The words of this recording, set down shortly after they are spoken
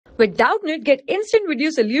With Doubtnut, get instant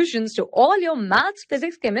video solutions to all your maths,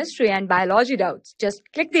 physics, chemistry, and biology doubts. Just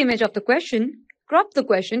click the image of the question, crop the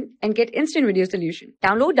question, and get instant video solution.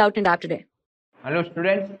 Download Doubtnut app today. Hello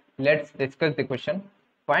students, let's discuss the question.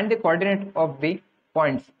 Find the coordinate of the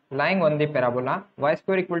points lying on the parabola y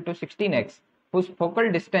square equal to 16x whose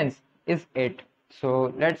focal distance is 8.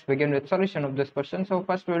 So let's begin with solution of this question. So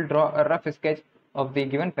first we will draw a rough sketch of the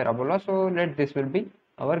given parabola. So this will be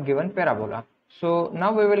our given parabola. So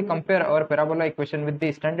now we will compare our parabola equation with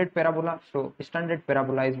the standard parabola. So standard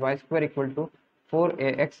parabola is y square equal to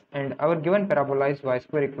 4ax and our given parabola is y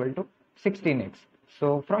square equal to 16x.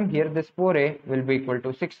 So from here this 4a will be equal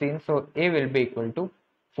to 16, so a will be equal to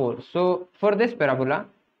 4. So for this parabola,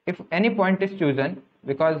 if any point is chosen,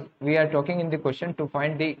 because we are talking in the question to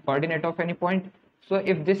find the coordinate of any point, so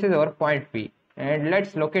if this is our point P, and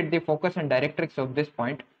let's locate the focus and directrix of this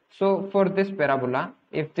point. So for this parabola,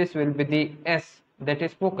 if this will be the S, that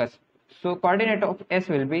is focus, so coordinate of S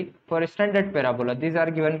will be, for a standard parabola, these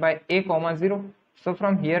are given by a comma 0. So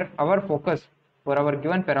from here our focus for our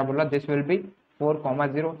given parabola, this will be 4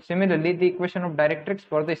 comma 0. Similarly, the equation of directrix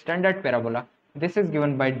for the standard parabola, this is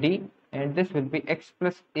given by D and this will be x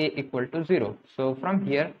plus a equal to 0. So from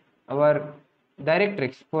here our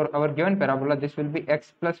directrix for our given parabola, this will be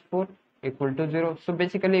x plus 4 equal to 0. So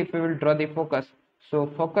basically if we will draw the focus, so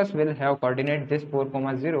focus will have coordinate this 4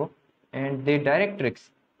 comma 0 and the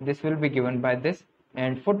directrix, this will be given by this,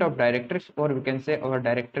 and foot of directrix, or we can say our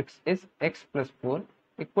directrix is x plus 4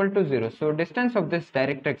 equal to 0. So distance of this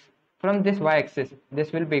directrix from this y-axis,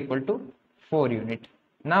 this will be equal to 4 unit.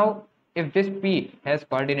 Now if this P has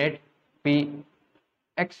coordinate P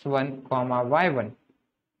x1 comma y1,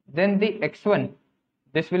 then the x1,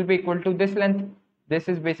 this will be equal to this length, this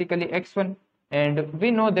is basically x1, and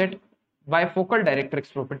we know that by focal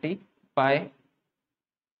directrix property,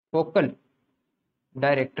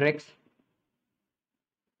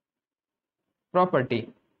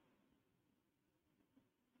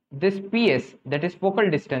 this PS, that is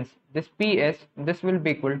focal distance, this PS, this will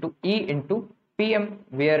be equal to E into PM,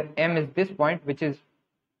 where M is this point which is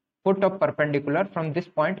foot of perpendicular from this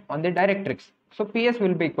point on the directrix. So PS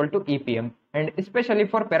will be equal to EPM, and especially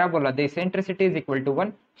for parabola the eccentricity is equal to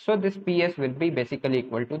 1, so this PS will be basically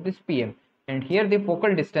equal to this PM, and here the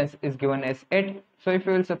focal distance is given as 8. So if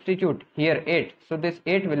we will substitute here 8, so this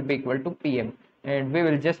 8 will be equal to PM, and we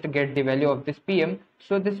will just get the value of this PM.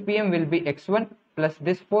 So this PM will be x1 plus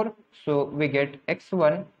this 4, so we get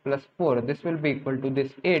x1 plus 4, this will be equal to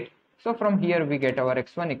this 8. So from here we get our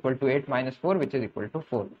x1 equal to 8 minus 4, which is equal to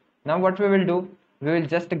 4. Now what we will do, we will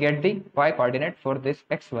just get the y coordinate for this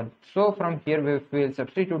x1. So from here we will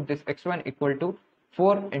substitute this x1 equal to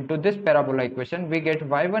 4 into this parabola equation, we get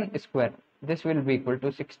y1 square, this will be equal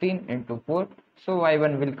to 16 into 4, so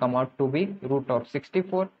y1 will come out to be root of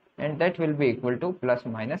 64, and that will be equal to plus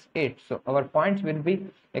minus 8. So our points will be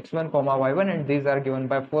x1 comma y1, and these are given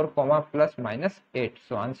by 4 comma plus minus 8.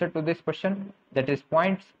 So answer to this question, that is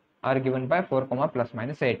points are given by 4 comma plus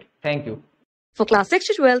minus 8. Thank you. For class 6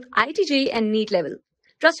 to 12, IIT JEE and NEET level.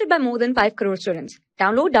 Trusted by more than 5 crore students.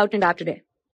 Download Doubtnut app today.